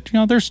thing, but,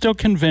 there's still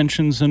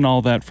conventions and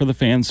all that for the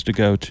fans to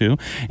go to.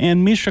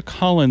 And Misha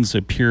Collins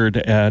appeared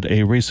at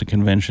a recent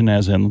convention,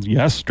 as in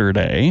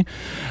yesterday,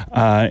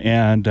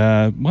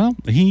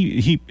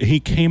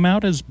 he came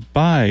out as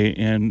bi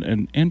in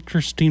an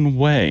interesting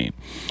way.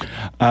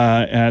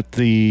 At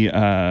the,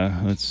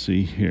 let's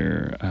see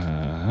here,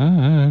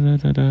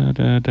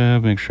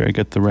 make sure I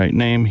get the right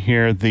name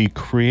here, the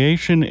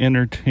Creation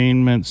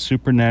Entertainment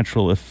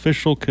Supernatural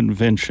Official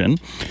Convention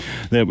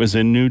that was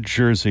in New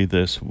Jersey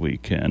this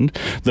weekend.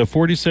 The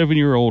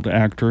 47-year-old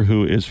actor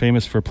who is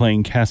famous for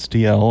playing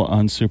Castiel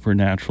on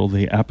Supernatural,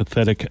 the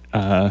apathetic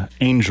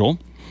angel,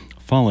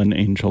 fallen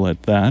angel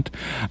at that,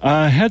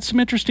 had some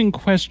interesting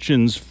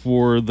questions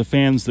for the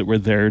fans that were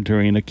there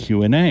during a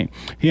Q&A.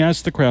 He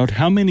asked the crowd,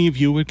 how many of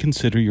you would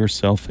consider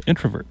yourself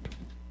introvert?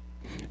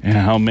 And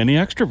how many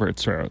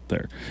extroverts are out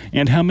there?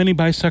 And how many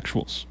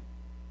bisexuals?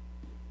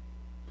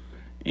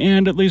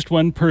 And at least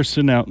one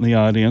person out in the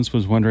audience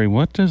was wondering,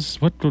 where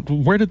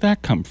did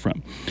that come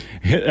from?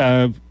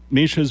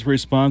 Misha's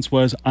response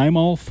was, I'm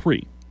all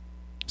three.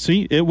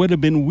 See, it would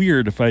have been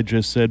weird if I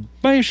just said,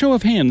 by a show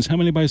of hands, how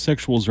many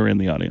bisexuals are in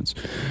the audience?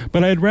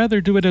 But I'd rather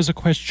do it as a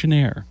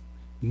questionnaire.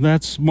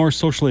 That's more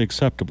socially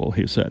acceptable,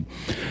 he said.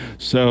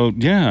 So,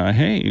 yeah,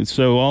 hey,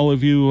 so all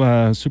of you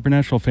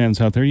Supernatural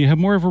fans out there, you have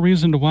more of a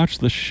reason to watch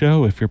the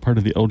show if you're part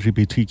of the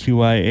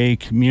LGBTQIA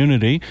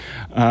community.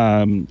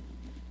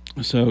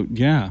 So,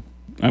 yeah,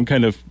 I'm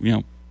kind of,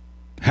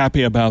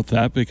 happy about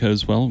that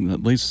because, well,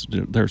 at least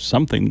there's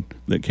something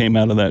that came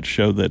out of that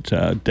show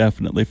that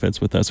definitely fits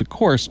with us. Of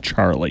course,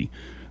 Charlie,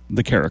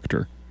 the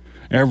character.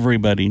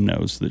 Everybody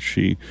knows that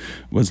she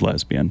was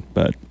lesbian,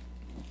 but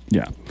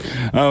yeah.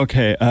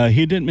 Okay.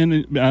 He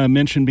didn't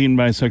mention being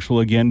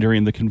bisexual again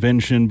during the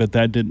convention, but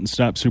that didn't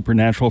stop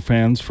Supernatural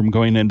fans from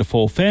going into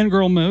full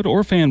fangirl mode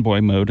or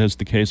fanboy mode, as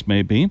the case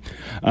may be.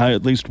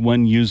 At least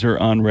one user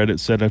on Reddit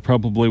said, I've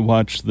probably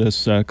watched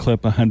this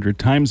clip 100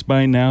 times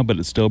by now, but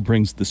it still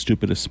brings the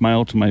stupidest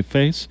smile to my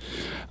face.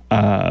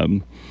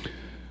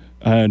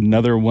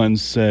 Another one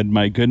said,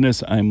 my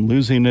goodness, I'm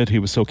losing it. He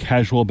was so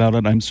casual about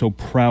it. I'm so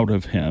proud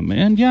of him.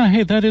 And yeah,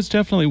 hey, that is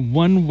definitely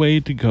one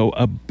way to go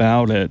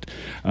about it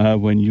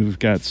when you've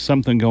got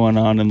something going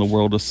on in the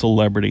world of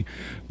celebrity.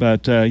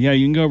 But yeah,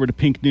 you can go over to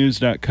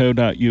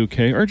pinknews.co.uk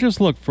or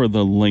just look for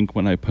the link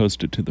when I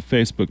post it to the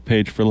Facebook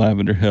page for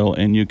Lavender Hill,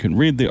 and you can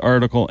read the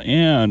article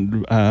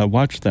and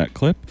watch that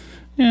clip.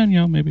 And,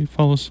 maybe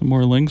follow some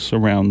more links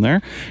around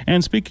there.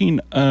 And speaking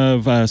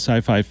of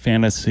sci-fi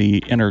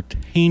fantasy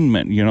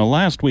entertainment,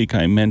 last week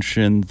I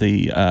mentioned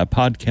the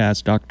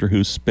podcast Doctor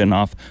Who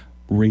spinoff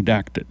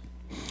Redacted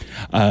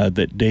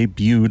that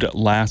debuted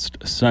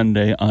last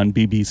Sunday on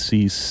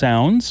BBC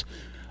Sounds.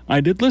 I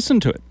did listen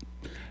to it,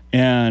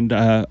 and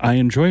I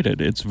enjoyed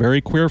it. It's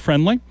very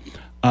queer-friendly,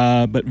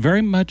 but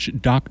very much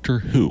Doctor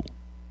Who.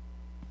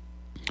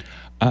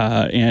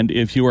 And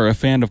if you are a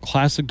fan of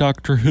classic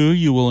Doctor Who,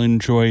 you will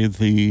enjoy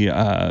the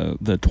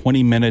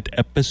 20-minute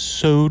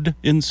episode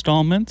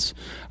installments,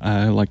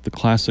 like the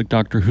classic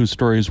Doctor Who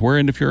stories were.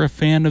 And if you're a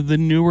fan of the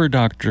newer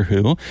Doctor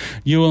Who,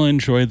 you will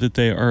enjoy that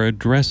they are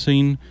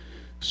addressing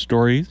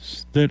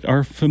stories that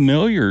are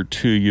familiar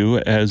to you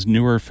as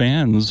newer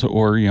fans,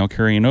 or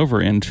carrying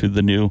over into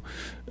the new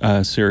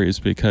series.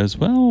 Because,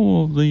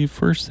 well, the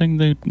first thing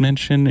they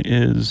mention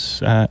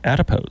is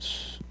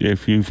adipose.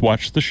 If you've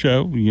watched the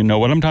show, you know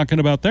what I'm talking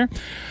about there.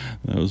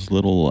 Those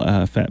little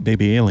fat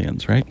baby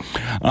aliens, right?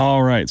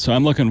 All right, so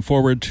I'm looking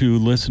forward to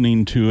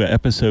listening to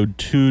episode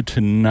 2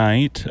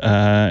 tonight.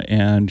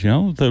 And,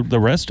 the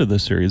rest of the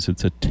series,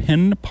 it's a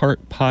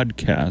 10-part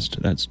podcast.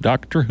 That's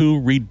Doctor Who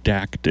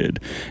Redacted.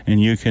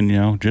 And you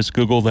can, just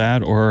Google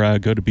that or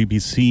go to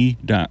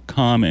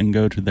bbc.com and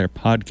go to their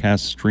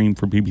podcast stream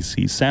for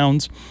BBC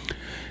Sounds.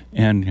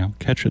 And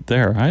catch it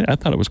there. I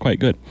thought it was quite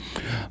good.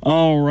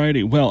 All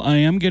righty. Well, I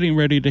am getting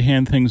ready to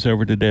hand things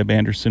over to Deb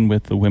Anderson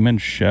with the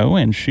Women's Show,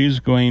 and she's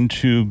going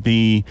to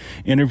be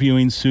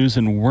interviewing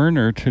Susan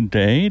Werner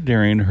today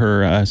during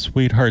her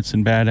Sweethearts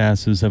and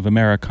Badasses of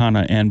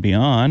Americana and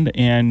Beyond.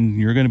 And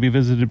you're going to be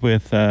visited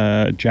with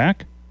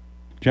Jack.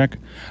 Jack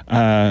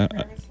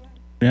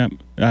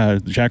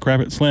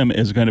Rabbit Slim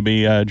is going to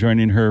be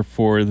joining her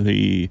for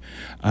the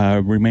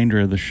remainder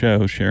of the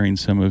show, sharing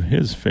some of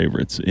his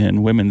favorites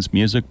in women's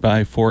music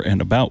by, for, and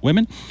about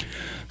women.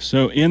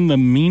 So in the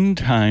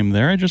meantime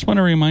there, I just want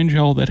to remind you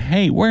all that,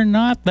 hey, we're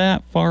not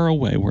that far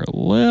away. We're a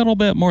little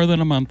bit more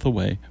than a month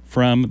away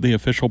from the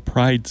official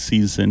Pride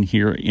season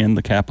here in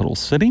the capital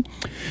city.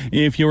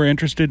 If you are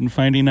interested in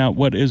finding out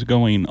what is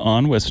going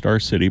on with Star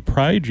City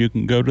Pride, you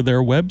can go to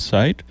their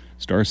website,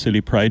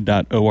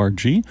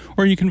 starcitypride.org,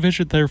 or you can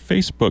visit their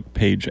Facebook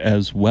page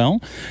as well.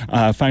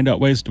 Find out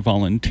ways to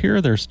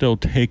volunteer. They're still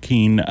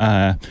taking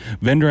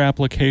vendor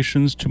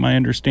applications, to my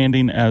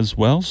understanding, as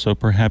well, so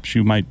perhaps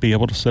you might be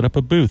able to set up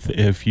a booth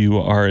if you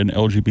are an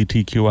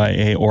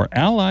LGBTQIA or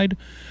allied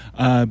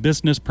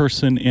business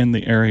person in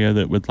the area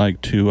that would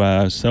like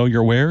to sell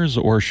your wares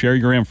or share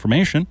your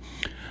information.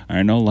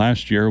 I know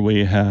last year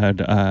we had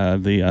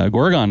the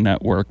Gorgon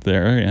Network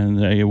there,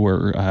 and they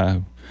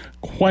were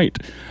quite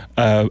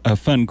a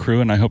fun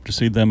crew, and I hope to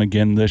see them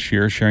again this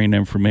year, sharing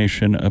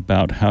information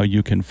about how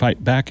you can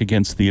fight back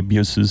against the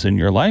abuses in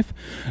your life.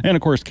 And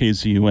of course,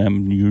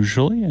 KZUM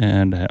usually,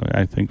 and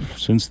I think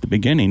since the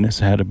beginning, has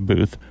had a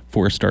booth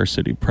for Star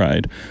City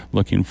Pride.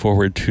 Looking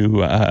forward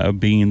to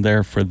being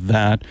there for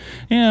that.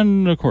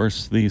 And of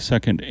course, the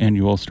second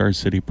annual Star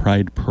City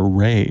Pride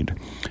Parade.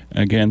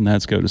 Again,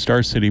 that's go to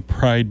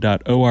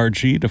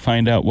starcitypride.org to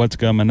find out what's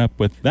coming up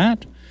with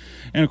that.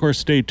 And, of course,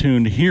 stay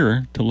tuned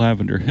here to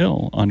Lavender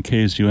Hill on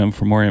KZUM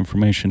for more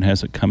information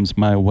as it comes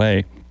my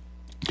way.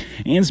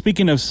 And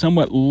speaking of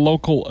somewhat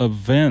local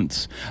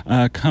events,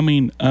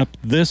 coming up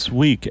this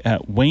week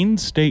at Wayne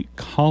State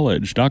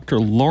College, Dr.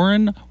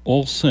 Lauren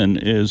Olson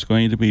is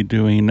going to be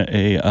doing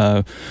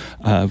a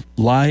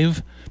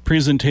live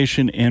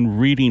presentation and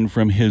reading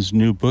from his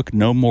new book,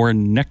 No More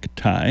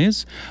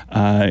Neckties.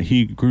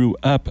 He grew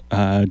up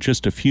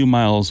just a few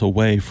miles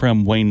away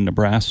from Wayne,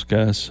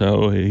 Nebraska,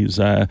 so he's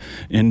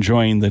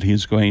enjoying that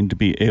he's going to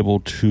be able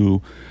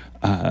to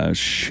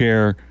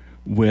share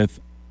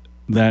with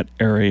that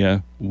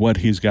area what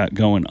he's got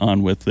going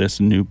on with this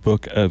new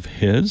book of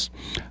his.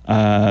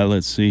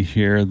 Let's see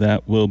here.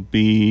 That will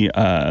be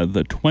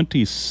the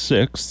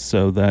 26th,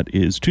 so that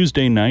is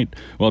Tuesday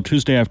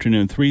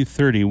afternoon,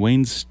 3:30,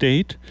 Wayne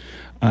State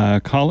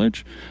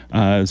College.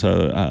 It's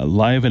a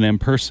live and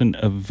in-person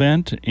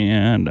event,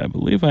 and I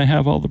believe I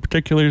have all the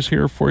particulars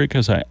here for you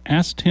because I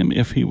asked him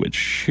if he would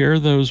share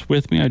those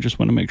with me. I just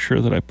want to make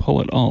sure that I pull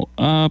it all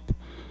up.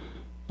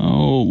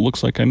 Oh,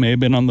 looks like I may have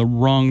been on the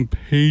wrong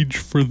page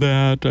for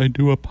that. I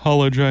do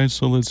apologize.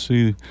 So let's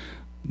see.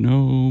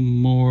 No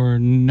more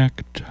neckties.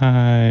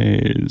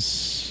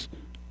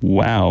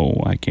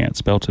 Wow, I can't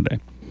spell today.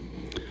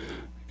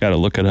 Got to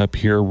look it up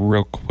here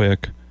real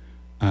quick.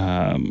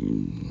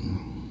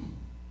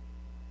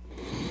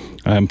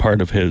 I'm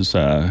part of his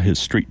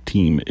street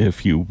team,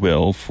 if you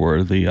will,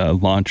 for the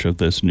launch of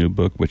this new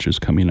book, which is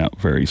coming out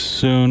very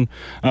soon.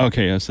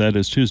 Okay, yes, that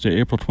is Tuesday,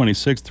 April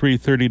 26th,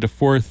 3:30 to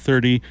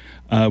 4:30,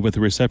 with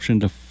a reception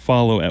to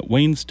follow at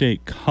Wayne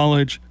State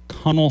College,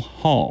 Connell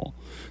Hall.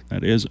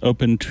 That is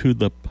open to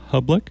the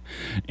public,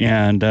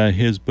 and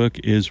his book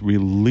is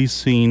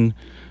releasing,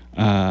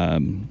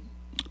 let's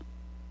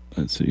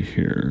see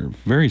here,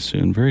 very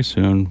soon.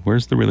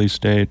 Where's the release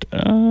date?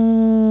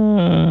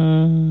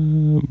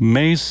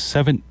 May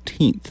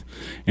 17th,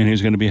 and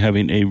he's going to be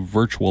having a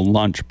virtual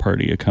launch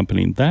party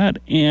accompanying that,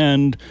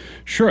 and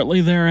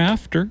shortly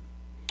thereafter,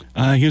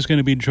 he's going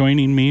to be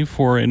joining me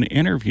for an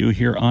interview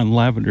here on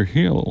Lavender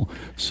Hill,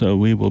 so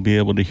we will be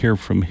able to hear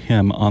from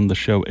him on the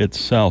show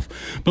itself.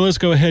 But let's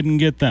go ahead and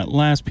get that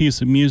last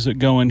piece of music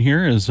going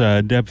here as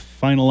Deb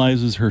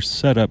finalizes her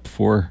setup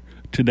for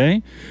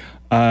today.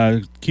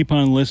 Keep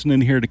on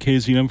listening here to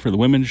KZUM for the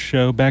Women's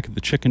Show, Back at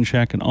the Chicken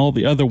Shack, and all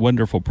the other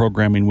wonderful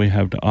programming we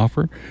have to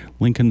offer.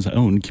 Lincoln's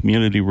own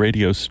community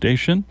radio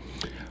station,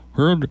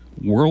 heard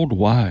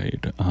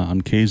worldwide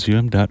on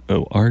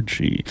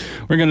KZUM.org.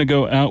 We're going to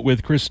go out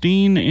with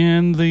Christine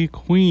and the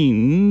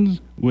Queens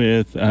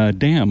with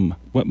Damn,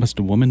 What Must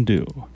a Woman Do?